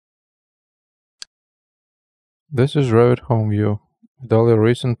This is Revit Home View with all your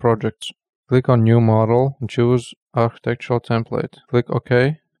recent projects. Click on New Model and choose Architectural Template. Click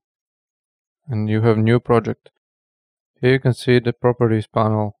OK and you have new project. Here you can see the Properties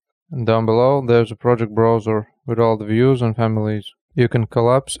panel, and down below there's a project browser with all the views and families. You can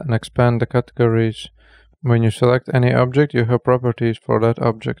collapse and expand the categories. When you select any object, you have properties for that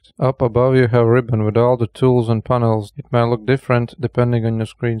object. Up above you have a ribbon with all the tools and panels. It may look different depending on your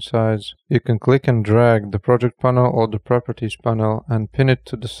screen size. You can click and drag the project panel or the properties panel and pin it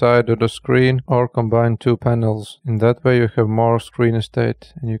to the side of the screen or combine two panels. In that way you have more screen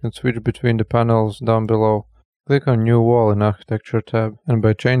estate and you can switch between the panels down below. Click on New Wall in Architecture tab, and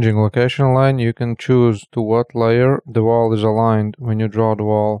by changing location line you can choose to what layer the wall is aligned when you draw the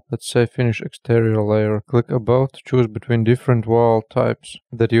wall. Let's say Finish Exterior layer. Click above to choose between different wall types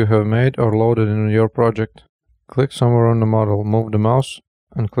that you have made or loaded in your project. Click somewhere on the model, move the mouse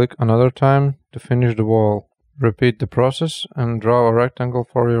and click another time to finish the wall. Repeat the process and draw a rectangle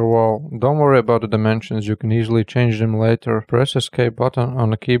for your wall. Don't worry about the dimensions, you can easily change them later. Press Escape button on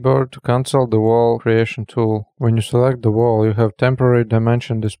the keyboard to cancel the wall creation tool. When you select the wall, you have temporary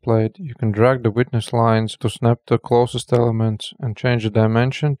dimension displayed. You can drag the witness lines to snap the closest elements and change the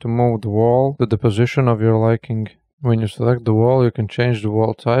dimension to move the wall to the position of your liking. When you select the wall, you can change the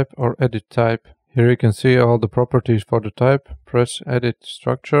wall type or edit type. Here you can see all the properties for the type. Press Edit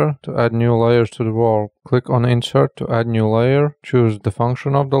Structure to add new layers to the wall. Click on Insert to add new layer. Choose the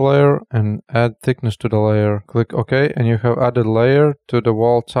function of the layer and add thickness to the layer. Click OK and you have added layer to the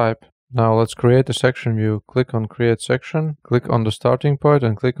wall type. Now let's create a section view. Click on Create Section. Click on the starting point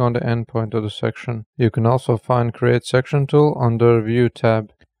and click on the end point of the section. You can also find Create Section tool under View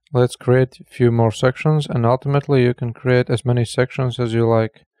tab. Let's create a few more sections and ultimately you can create as many sections as you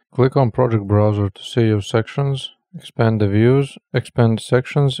like. Click on Project Browser to see your sections, expand the views, expand the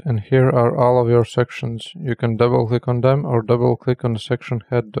sections, and here are all of your sections. You can double click on them or double click on the section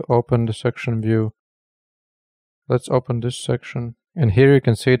head to open the section view. Let's open this section. And here you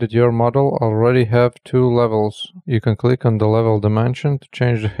can see that your model already have two levels. You can click on the level dimension to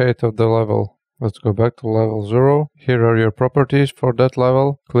change the height of the level. Let's go back to level 0. Here are your properties for that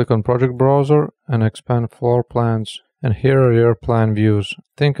level. Click on Project Browser and expand Floor Plans. And here are your plan views.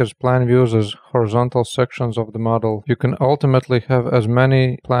 Think as plan views as horizontal sections of the model. You can ultimately have as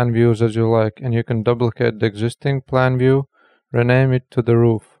many plan views as you like, and you can duplicate the existing plan view, rename it to the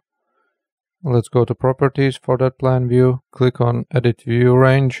roof. Let's go to Properties for that plan view. Click on Edit View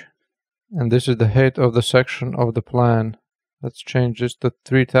Range, and this is the height of the section of the plan. Let's change this to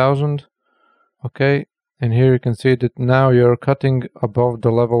 3000. Okay, and here you can see that now you're cutting above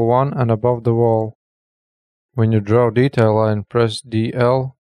the level 1 and above the wall. When you draw detail line, press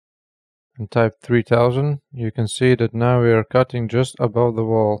DL and type 3000. You can see that now we are cutting just above the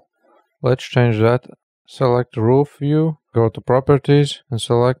wall. Let's change that. Select Roof View, go to Properties and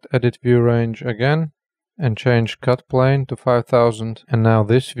select Edit View Range again and change Cut Plane to 5000. And now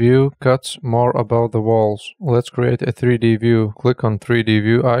this view cuts more above the walls. Let's create a 3D view. Click on 3D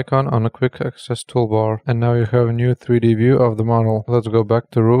View icon on the Quick Access toolbar. And now you have a new 3D view of the model. Let's go back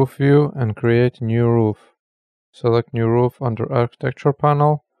to Roof View and create a new roof. Select New Roof under Architecture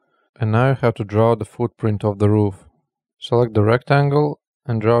panel, and now you have to draw the footprint of the roof. Select the rectangle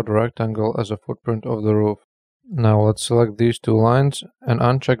and draw the rectangle as a footprint of the roof. Now let's select these two lines and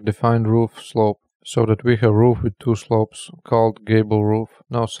uncheck Define Roof Slope, so that we have roof with two slopes called gable roof.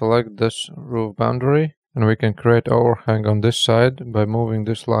 Now select this roof boundary, and we can create overhang on this side by moving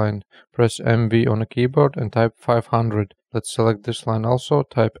this line. Press MV on the keyboard and type 500. Let's select this line also,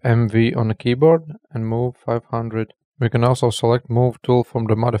 type MV on the keyboard and move 500. We can also select Move tool from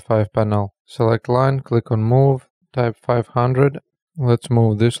the Modify panel. Select line, click on Move, type 500. Let's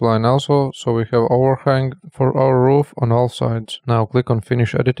move this line also, so we have overhang for our roof on all sides. Now click on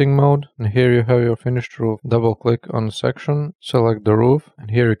Finish Editing Mode, and here you have your finished roof. Double click on the section, select the roof,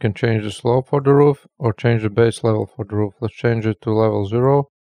 and here you can change the slope for the roof or change the base level for the roof. Let's change it to level 0.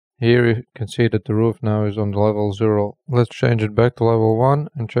 Here you can see that the roof now is on the level 0. Let's change it back to level 1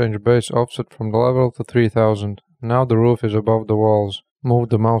 and change base offset from the level to 3000. Now the roof is above the walls. Move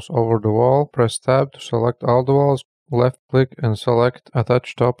the mouse over the wall, press Tab to select all the walls, left click and select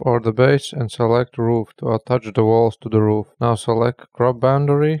Attach Top or the base and select Roof to attach the walls to the roof. Now select Crop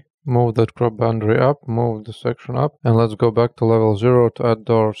Boundary, move that crop boundary up, move the section up, and let's go back to level 0 to add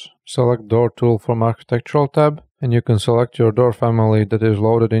doors. Select Door tool from Architectural tab, and you can select your door family that is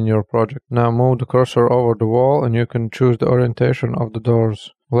loaded in your project. Now move the cursor over the wall and you can choose the orientation of the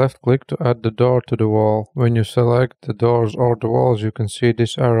doors. Left click to add the door to the wall. When you select the doors or the walls, you can see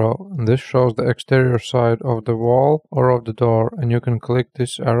this arrow. This shows the exterior side of the wall or of the door, and you can click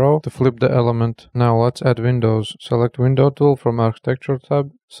this arrow to flip the element. Now let's add windows. Select Window tool from Architecture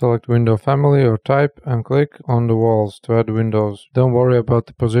tab. Select window family or type and click on the walls to add windows. Don't worry about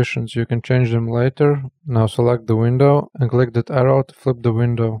the positions, you can change them later. Now select the window and click that arrow to flip the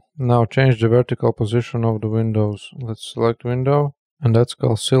window. Now change the vertical position of the windows. Let's select window. And that's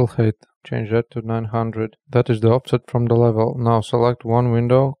called sill height. Change that to 900. That is the offset from the level. Now select one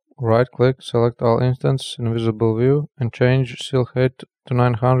window, right click, select all instance in visible view and change sill height to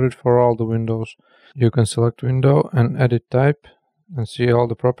 900 for all the windows. You can select window and edit type and see all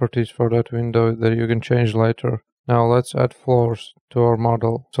the properties for that window that you can change later. Now let's add floors to our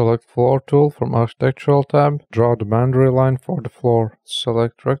model. Select Floor tool from Architectural tab. Draw the boundary line for the floor.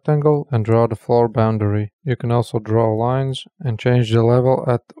 Select Rectangle and draw the floor boundary. You can also draw lines and change the level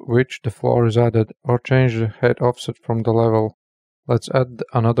at which the floor is added, or change the height offset from the level. Let's add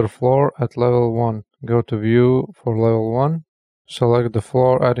another floor at level 1. Go to View for level 1. Select the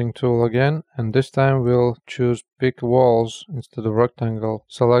floor adding tool again, and this time we'll choose Pick Walls instead of Rectangle.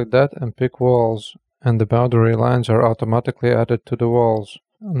 Select that and pick Walls, and the boundary lines are automatically added to the walls.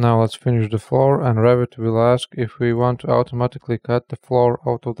 Now let's finish the floor, and Revit will ask if we want to automatically cut the floor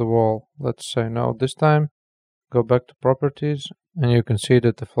out of the wall. Let's say no this time. Go back to Properties, and you can see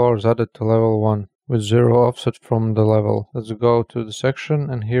that the floor is added to level 1 with 0 offset from the level. Let's go to the section,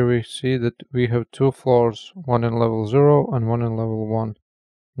 and here we see that we have two floors, one in level 0 and one in level 1.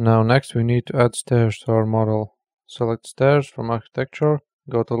 Now next we need to add stairs to our model. Select Stairs from Architecture.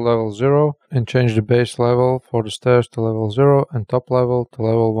 Go to level 0 and change the base level for the stairs to level 0 and top level to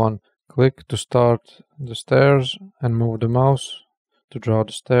level 1. Click to start the stairs and move the mouse to draw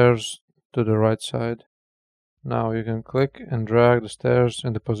the stairs to the right side. Now you can click and drag the stairs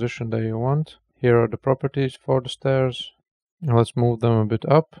in the position that you want. Here are the properties for the stairs. Now let's move them a bit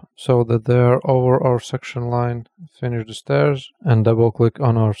up so that they are over our section line. Finish the stairs and double click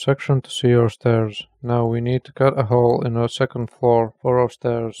on our section to see our stairs. Now we need to cut a hole in our second floor for our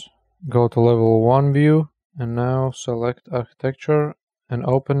stairs. Go to level 1 view and now select Architecture and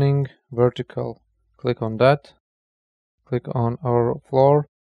Opening Vertical. Click on that. Click on our floor.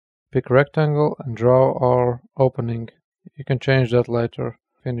 Pick Rectangle and draw our opening. You can change that later.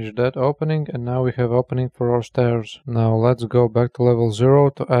 Finish that opening, and now we have opening for our stairs. Now let's go back to level 0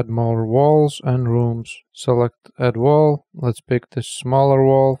 to add more walls and rooms. Select Add Wall. Let's pick this smaller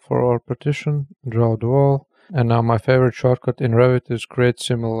wall for our partition. Draw the wall. And now my favorite shortcut in Revit is Create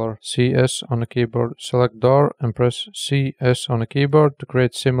Similar. CS on the keyboard. Select Door and press CS on the keyboard to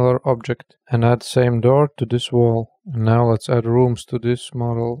create similar object. And add same door to this wall. And now let's add rooms to this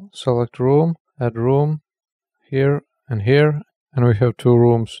model. Select Room. Add Room. Here and here. And we have two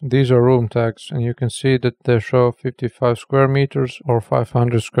rooms. These are room tags, and you can see that they show 55 square meters or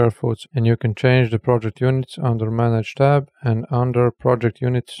 500 square foot. And you can change the project units under Manage tab and under Project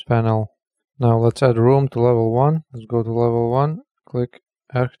Units panel. Now let's add room to level 1. Let's go to level 1, click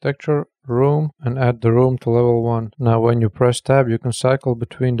Architecture, Room, and add the room to level 1. Now when you press tab, you can cycle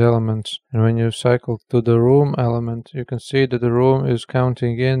between the elements. And when you cycle to the room element, you can see that the room is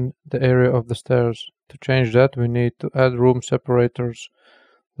counting in the area of the stairs. To change that, we need to add room separators.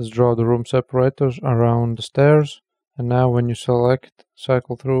 Let's draw the room separators around the stairs. And now when you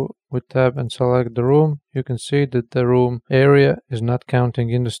cycle through with tab and select the room, you can see that the room area is not counting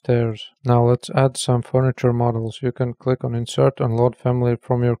in the stairs. Now let's add some furniture models. You can click on Insert and Load Family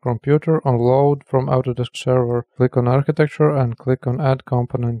from your computer or Load from Autodesk Server. Click on Architecture and click on Add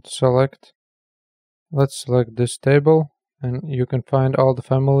Component. Let's select this table. And you can find all the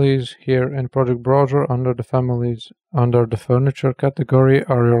families here in Project Browser under the families. Under the furniture category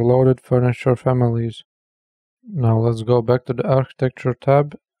are your loaded furniture families. Now let's go back to the Architecture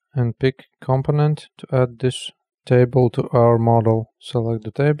tab and pick Component to add this table to our model. Select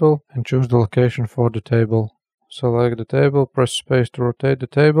the table and choose the location for the table. Select the table, press space to rotate the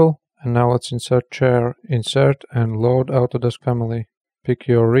table. And now let's insert chair. Insert and load Autodesk family. Pick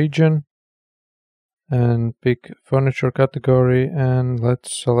your region. And pick furniture category, and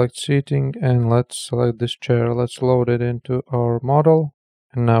let's select seating, and let's select this chair. Let's load it into our model.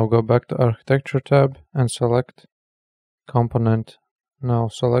 And now go back to Architecture tab and select Component. Now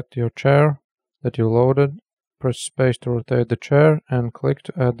select your chair that you loaded. Press space to rotate the chair and click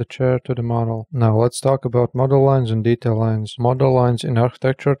to add the chair to the model. Now let's talk about model lines and detail lines. Model lines in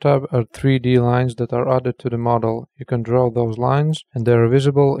Architecture tab are 3D lines that are added to the model. You can draw those lines and they are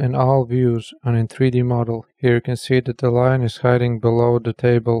visible in all views and in 3D model. Here you can see that the line is hiding below the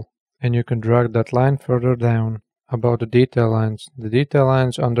table and you can drag that line further down. about the detail lines. The detail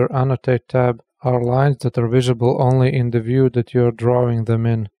lines under Annotate tab are lines that are visible only in the view that you are drawing them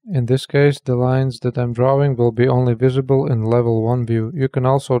in. In this case, the lines that I'm drawing will be only visible in level 1 view. You can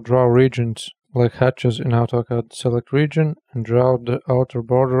also draw regions, like hatches in AutoCAD. Select region and draw the outer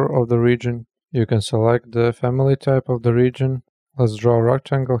border of the region. You can select the family type of the region. Let's draw a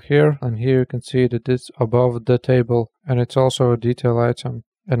rectangle here, and here you can see that it's above the table, and it's also a detail item,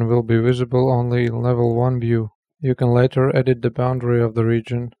 and will be visible only in level 1 view. You can later edit the boundary of the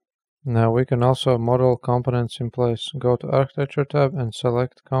region. Now we can also model components in place. Go to Architecture tab and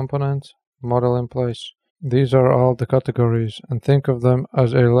select Component, Model in Place. These are all the categories, and think of them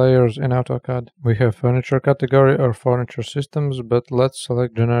as layers in AutoCAD. We have Furniture category or Furniture Systems, but let's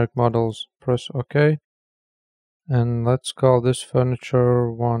select Generic Models. Press OK, and let's call this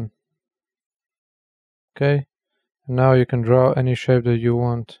Furniture 1. OK, and now you can draw any shape that you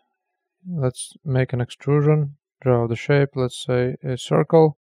want. Let's make an extrusion. Draw the shape, let's say a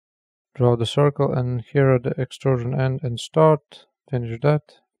circle. Draw the circle, and here at the extrusion end and start. Finish that.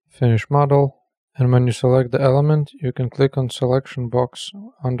 Finish model. And when you select the element, you can click on Selection box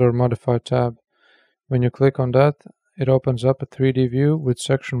under Modify tab. When you click on that, it opens up a 3D view with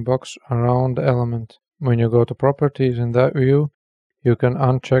section box around the element. When you go to Properties in that view, you can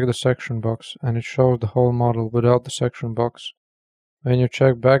uncheck the section box, and it shows the whole model without the section box. When you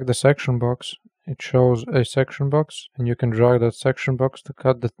check back the section box, it shows a section box, and you can drag that section box to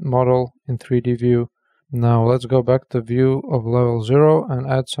cut the model in 3D view. Now let's go back to view of level 0 and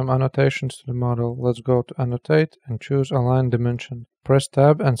add some annotations to the model. Let's go to Annotate and choose Align Dimension. Press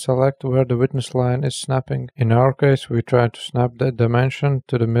Tab and select where the witness line is snapping. In our case, we try to snap the dimension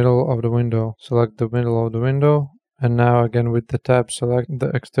to the middle of the window. Select the middle of the window. And now again with the tab, select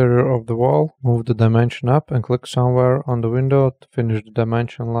the exterior of the wall, move the dimension up and click somewhere on the window to finish the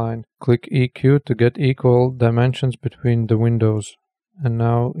dimension line. Click EQ to get equal dimensions between the windows. And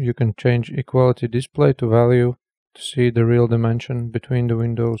now you can change Equality Display to Value to see the real dimension between the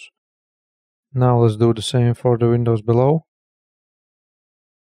windows. Now let's do the same for the windows below.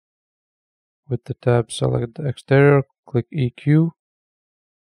 With the tab, select the exterior, click EQ,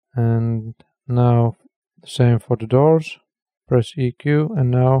 and now the same for the doors. Press EQ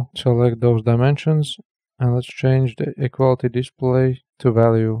and now select those dimensions, and let's change the Equality Display to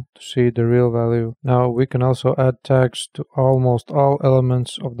Value to see the real value. Now we can also add tags to almost all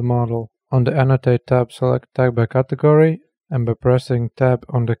elements of the model. On the Annotate tab, select Tag by Category, and by pressing Tab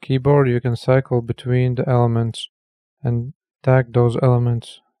on the keyboard you can cycle between the elements and tag those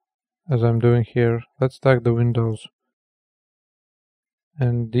elements, as I'm doing here. Let's tag the windows.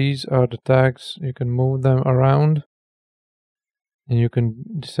 And these are the tags. You can move them around, and you can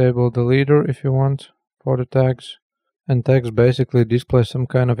disable the leader if you want for the tags. And tags basically display some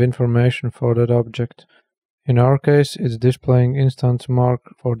kind of information for that object. In our case, it's displaying instance mark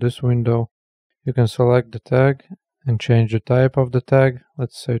for this window. You can select the tag and change the type of the tag,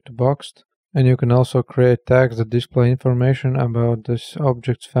 let's say to boxed. And you can also create tags that display information about this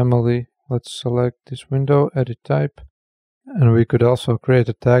object's family. Let's select this window, edit type. And we could also create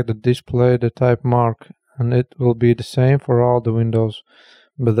a tag that displays the type mark, and it will be the same for all the windows,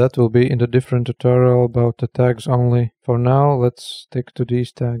 but that will be in a different tutorial about the tags only. For now, let's stick to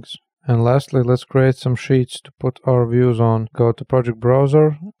these tags. And lastly, let's create some sheets to put our views on. Go to Project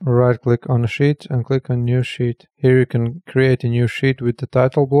Browser, right click on a sheet and click on New Sheet. Here you can create a new sheet with the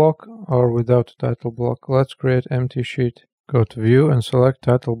title block or without the title block. Let's create empty sheet. Go to View and select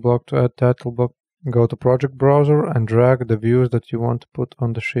Title block to add title block. Go to Project Browser and drag the views that you want to put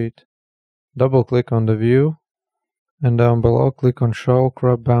on the sheet. Double click on the view, and down below click on Show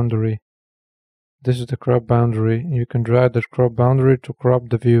Crop Boundary. This is the crop boundary. You can drag that crop boundary to crop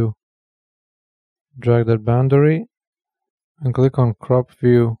the view. Drag that boundary and click on Crop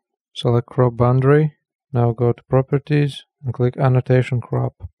View. Select Crop Boundary. Now go to Properties and click Annotation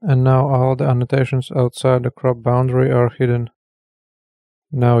Crop. And now all the annotations outside the crop boundary are hidden.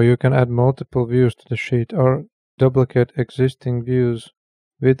 Now you can add multiple views to the sheet or duplicate existing views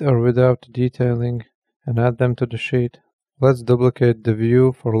with or without detailing and add them to the sheet. Let's duplicate the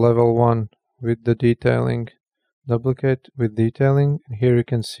view for level 1 with the detailing. Duplicate with detailing, and here you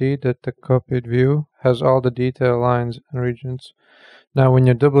can see that the copied view has all the detail lines and regions. Now when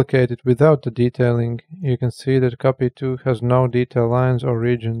you duplicate it without the detailing, you can see that copy 2 has no detail lines or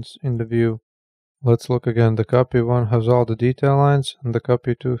regions in the view. Let's look again. The copy 1 has all the detail lines, and the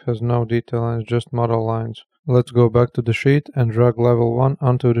copy 2 has no detail lines, just model lines. Let's go back to the sheet and drag level 1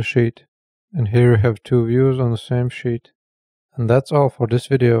 onto the sheet. And here you have two views on the same sheet. And that's all for this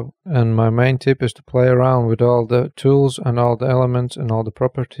video, and my main tip is to play around with all the tools and all the elements and all the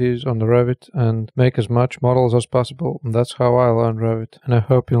properties on the Revit and make as much models as possible. And that's how I learned Revit. And I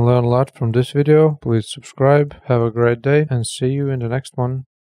hope you learn a lot from this video. Please subscribe, have a great day, and see you in the next one.